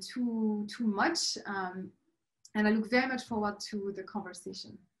wasn't too much. And I look very much forward to the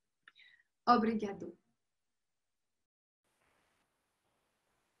conversation. Obrigado.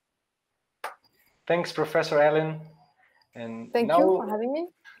 Thanks, Professor Hélène. And thank you for having me.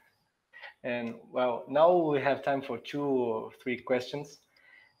 And well, now we have time for 2 or 3 questions.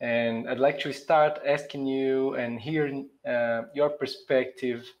 And I'd like to start asking you and hearing your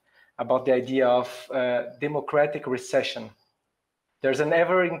perspective about the idea of democratic recession. There's an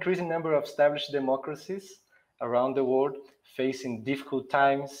ever-increasing number of established democracies around the world facing difficult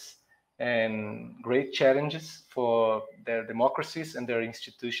times and great challenges for their democracies and their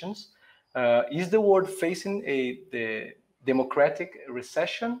institutions. Is the world facing the democratic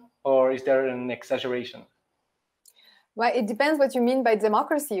recession, or is there an exaggeration? Well, it depends what you mean by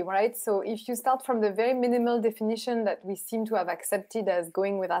democracy, right? So if you start from the very minimal definition that we seem to have accepted as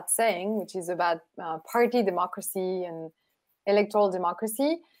going without saying, which is about party democracy and electoral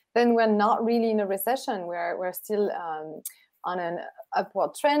democracy, then we're not really in a recession. We're still on an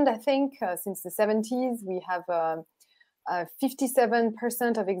upward trend, I think. Since the 70s, we have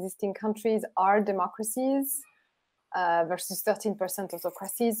 57% of existing countries are democracies versus 13%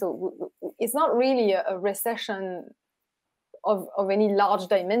 autocracies. So it's not really a recession of any large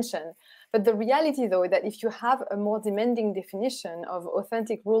dimension. But the reality, though, is that if you have a more demanding definition of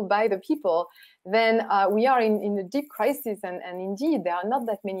authentic rule by the people, then we are in a deep crisis. And indeed, there are not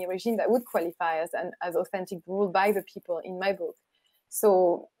that many regimes that would qualify as authentic rule by the people in my book.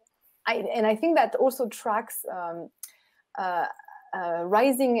 So, I think that also tracks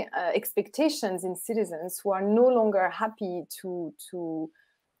rising expectations in citizens who are no longer happy to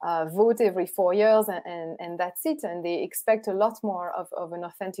vote every 4 years and that's it. And they expect a lot more of an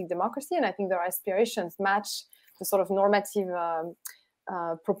authentic democracy. And I think their aspirations match the sort of normative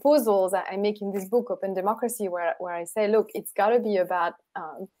proposals that I make in this book, Open Democracy, where I say, look, it's got to be about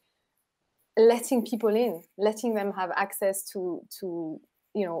letting people in, letting them have access to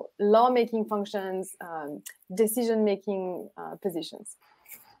lawmaking functions, decision-making positions.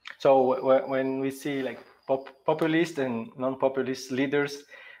 So when we see like populist and non-populist leaders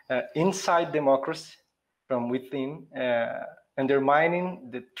inside democracy from within, undermining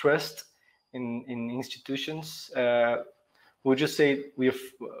the trust in institutions, would you say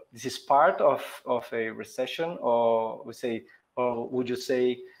this is part of a recession, or would you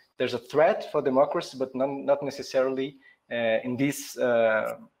say there's a threat for democracy, but not necessarily in this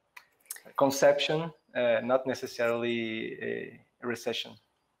conception, not necessarily a recession?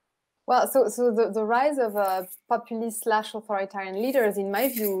 Well, so the rise of populist/authoritarian leaders, in my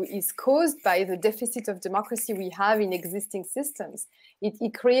view, is caused by the deficit of democracy we have in existing systems.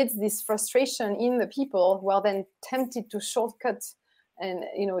 It creates this frustration in the people who are then tempted to shortcut and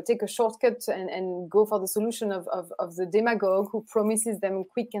take a shortcut and go for the solution of the demagogue who promises them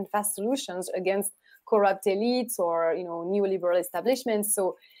quick and fast solutions against corrupt elites or neoliberal establishments.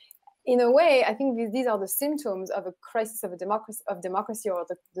 So in a way, I think these are the symptoms of a crisis of democracy, or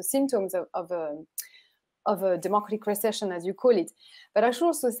the symptoms of a democratic recession, as you call it. But I should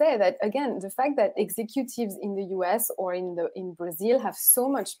also say that, again, the fact that executives in the US or in Brazil have so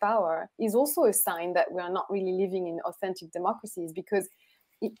much power is also a sign that we are not really living in authentic democracies, because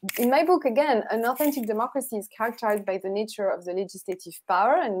in my book, again, an authentic democracy is characterized by the nature of the legislative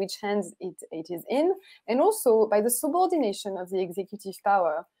power and which hands it is in, and also by the subordination of the executive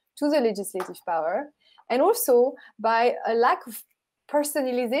power to the legislative power, and also by a lack of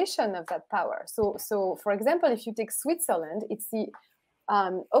personalization of that power. So for example, if you take Switzerland, it's the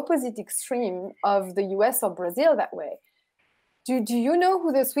opposite extreme of the US or Brazil that way. Do you know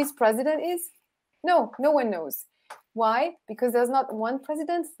who the Swiss president is? No one knows. Why? Because there's not one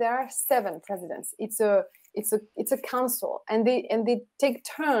president, there are 7 presidents. It's a council, and they take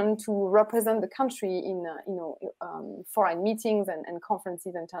turn to represent the country in foreign meetings and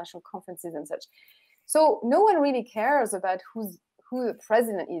conferences, international conferences and such. So no one really cares about who the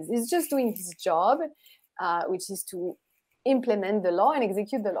president is. He's just doing his job, which is to implement the law and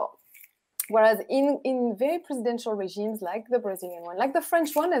execute the law. Whereas in very presidential regimes like the Brazilian one, like the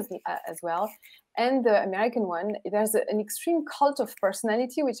French one as well, and the American one, there's an extreme cult of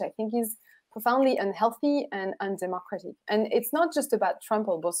personality, which I think is profoundly unhealthy and undemocratic. And it's not just about Trump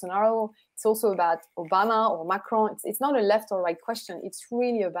or Bolsonaro, it's also about Obama or Macron. It's not a left or right question. It's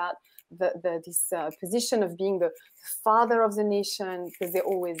really about this position of being the father of the nation, because they're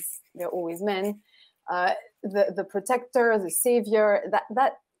always men, the protector, the savior,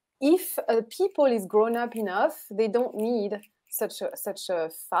 that if a people is grown up enough, they don't need such a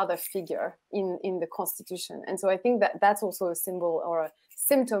father figure in the constitution. And so I think that's also a symbol or a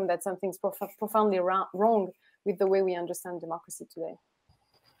symptom that something's profoundly wrong with the way we understand democracy today.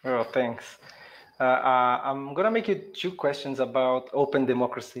 Oh, thanks. I'm going to make you 2 questions about open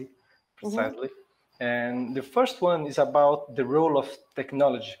democracy, precisely. Mm-hmm. And the first one is about the role of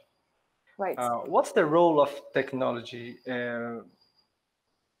technology. Right. What's the role of technology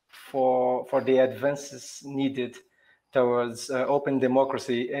for the advances needed towards open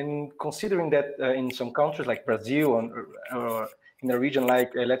democracy, and considering that in some countries like Brazil or in a region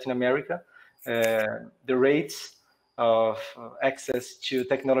like Latin America, the rates of access to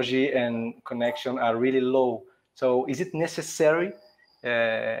technology and connection are really low. So is it necessary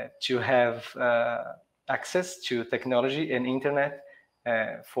to have access to technology and internet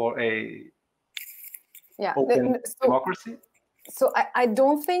for a open democracy? So I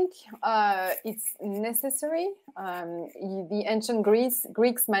don't think it's necessary. The ancient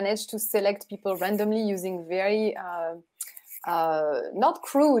Greeks managed to select people randomly using very not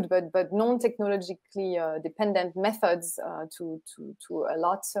crude but non-technologically dependent methods to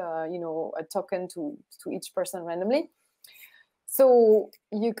allot a token to each person randomly. So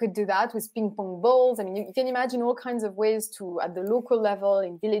you could do that with ping pong balls. I mean, you can imagine all kinds of ways to, at the local level,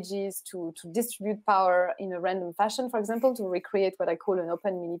 in villages, to distribute power in a random fashion, for example, to recreate what I call an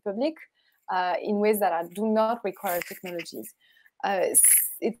open mini-public in ways that do not require technologies.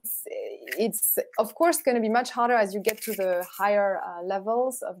 It's of course going to be much harder as you get to the higher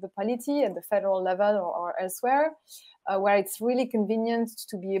levels of the polity at the federal level or elsewhere, where it's really convenient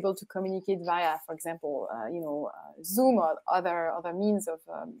to be able to communicate via, for example, Zoom or other means of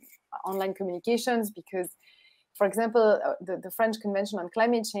online communications. Because, for example, the French Convention on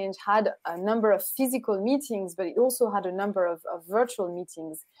Climate Change had a number of physical meetings, but it also had a number of virtual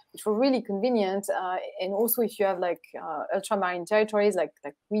meetings, which were really convenient. And also, if you have like ultramarine territories like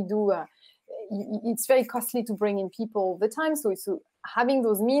we do, it's very costly to bring in people all the time. So having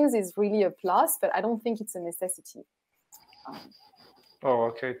those means is really a plus, but I don't think it's a necessity. Oh,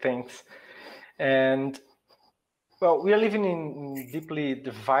 okay, thanks. And well, we are living in deeply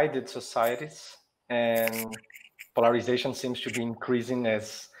divided societies, and polarization seems to be increasing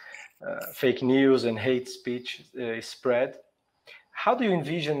as fake news and hate speech spread. How do you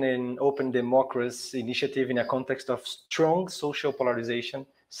envision an open democracy initiative in a context of strong social polarization,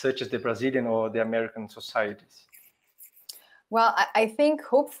 such as the Brazilian or the American societies? Well, I think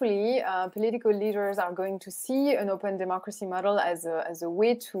hopefully political leaders are going to see an open democracy model as a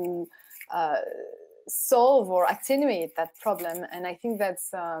way to solve or attenuate that problem. And I think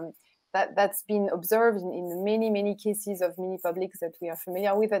that's been observed in many cases of mini-publics that we are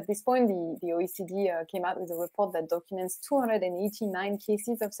familiar with. At this point, the OECD came out with a report that documents 289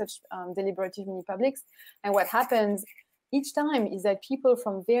 cases of such deliberative mini-publics. And what happens each time is that people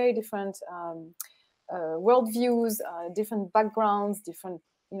from very different worldviews, different backgrounds, different,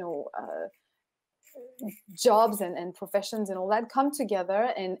 you know, jobs and professions and all that come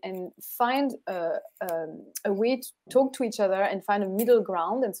together and find a way to talk to each other and find a middle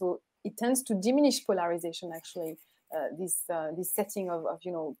ground. And so it tends to diminish polarization, actually, this setting of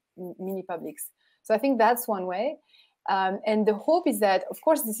you know, mini publics. So I think that's one way. And the hope is that, of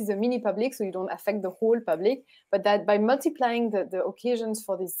course, this is a mini public, so you don't affect the whole public, but that by multiplying the occasions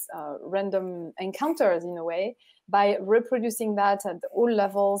for these random encounters, in a way, by reproducing that at all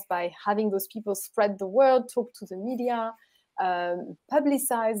levels, by having those people spread the word, talk to the media,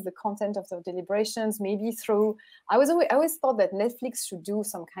 publicize the content of the deliberations, maybe through, I always thought that Netflix should do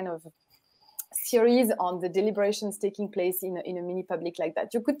some kind of series on the deliberations taking place in a mini public like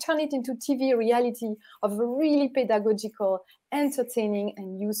that. You could turn it into TV reality of a really pedagogical, entertaining,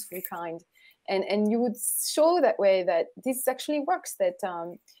 and useful kind. And you would show that way that this actually works, that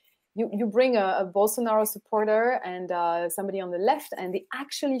you bring a Bolsonaro supporter and somebody on the left, and they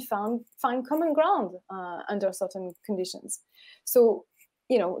actually find common ground under certain conditions. So,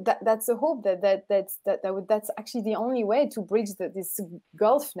 you know, that's a hope that's actually the only way to bridge this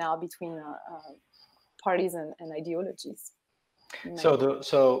gulf now between parties and ideologies.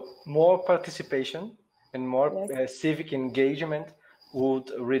 So more participation and more civic engagement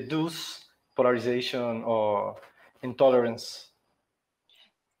would reduce polarization or intolerance.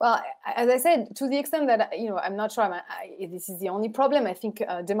 Well, as I said, to the extent that, you know, I'm not sure this is the only problem. I think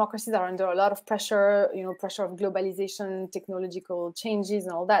democracies are under a lot of pressure, you know, pressure of globalization, technological changes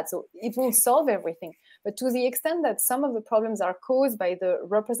and all that. So it won't solve everything. But to the extent that some of the problems are caused by the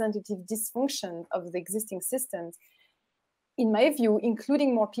representative dysfunction of the existing systems, in my view,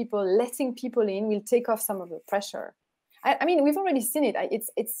 including more people, letting people in, will take off some of the pressure. I mean, we've already seen it.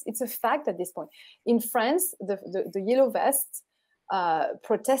 It's a fact at this point. In France, the yellow vests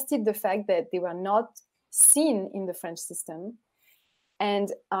protested the fact that they were not seen in the French system.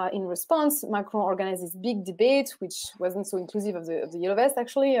 And in response, Macron organized this big debate, which wasn't so inclusive of the yellow vest,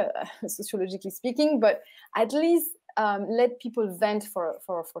 actually, sociologically speaking, but at least let people vent for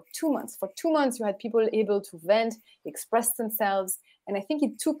 2 months. For 2 months, you had people able to vent, express themselves. And I think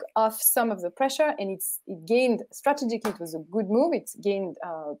it took off some of the pressure, and it gained, strategically, it was a good move. It gained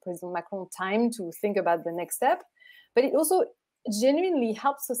President Macron time to think about the next step. But it also genuinely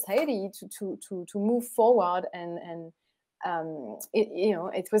helped society to move forward, and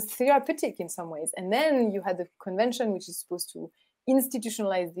it was therapeutic in some ways. And then you had the convention, which is supposed to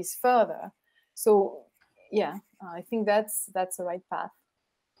institutionalize this further. So yeah, I think that's the right path.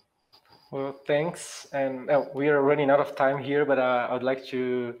 Well, thanks. And we are running out of time here, but I would like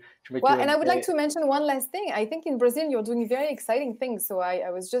to make and I would like to mention one last thing. I think in Brazil, you're doing very exciting things. So I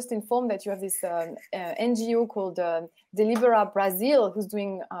was just informed that you have this NGO called Delibera Brazil, who's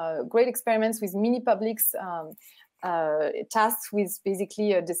doing great experiments with mini publics, tasked with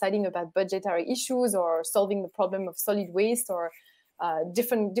basically deciding about budgetary issues or solving the problem of solid waste, or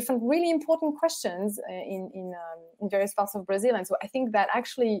different really important questions in various parts of Brazil. And so I think that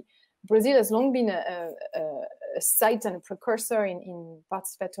actually Brazil has long been a site and a precursor in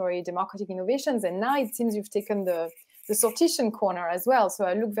participatory democratic innovations, and now it seems you've taken the sortition corner as well. So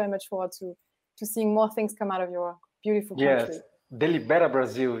I look very much forward to seeing more things come out of your beautiful country. Yes, Delibera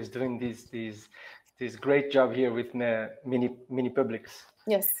Brazil is doing this great job here with mini publics.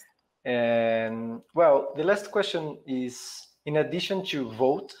 Yes. And well, the last question is: in addition to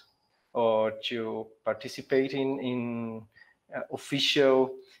vote or to participating in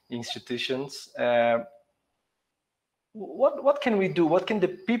official institutions, what can we do? What can the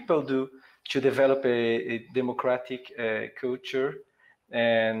people do to develop a democratic culture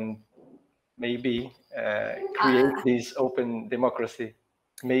and maybe create this open democracy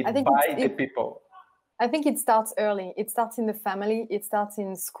made by the people? I think it starts early. It starts in the family. It starts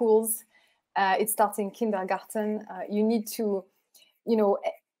in schools. It starts in kindergarten. You need to,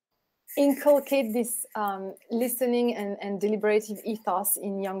 inculcate this listening and deliberative ethos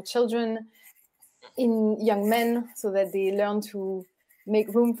in young children, in young men, so that they learn to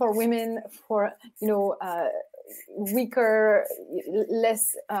make room for women, for weaker,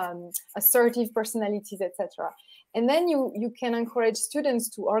 less assertive personalities, etc. And then you can encourage students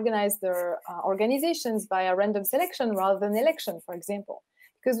to organize their organizations by a random selection rather than election, for example,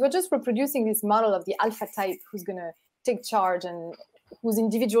 because we're just reproducing this model of the alpha type who's going to take charge and whose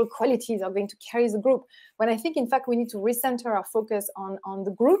individual qualities are going to carry the group, when I think, in fact, we need to recenter our focus on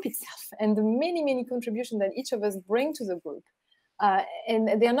the group itself and the many, many contributions that each of us bring to the group.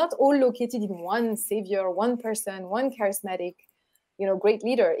 And they're not all located in one savior, one person, one charismatic, great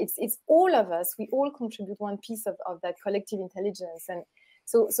leader. It's all of us. We all contribute one piece of that collective intelligence. And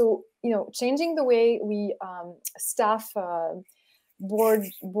So you know, changing the way we staff board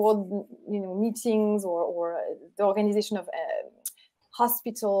meetings or the organization of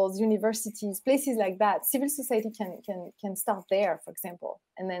hospitals, universities, places like that. Civil society can start there, for example,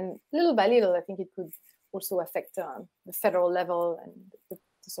 and then little by little, I think it could also affect the federal level and the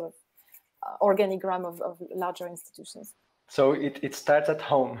sort of organigram of larger institutions. So it starts at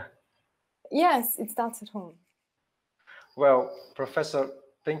home. Yes, it starts at home. Well, Professor,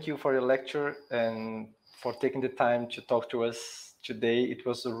 thank you for your lecture and for taking the time to talk to us today. It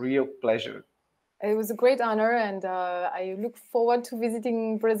was a real pleasure. It was a great honor, and I look forward to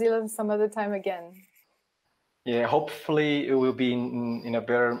visiting Brazil some other time again. Yeah, hopefully it will be in a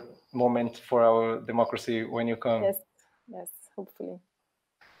better moment for our democracy when you come. Yes, hopefully.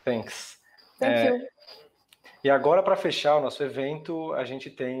 Thanks. Thank you. E agora, para fechar o nosso evento, a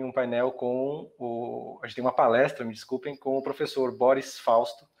gente tem um painel a gente tem uma palestra, me desculpem, com o professor Boris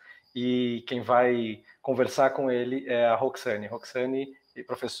Fausto, e quem vai conversar com ele é a Roxane. Roxane e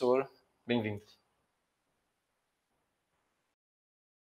professor, bem-vindos.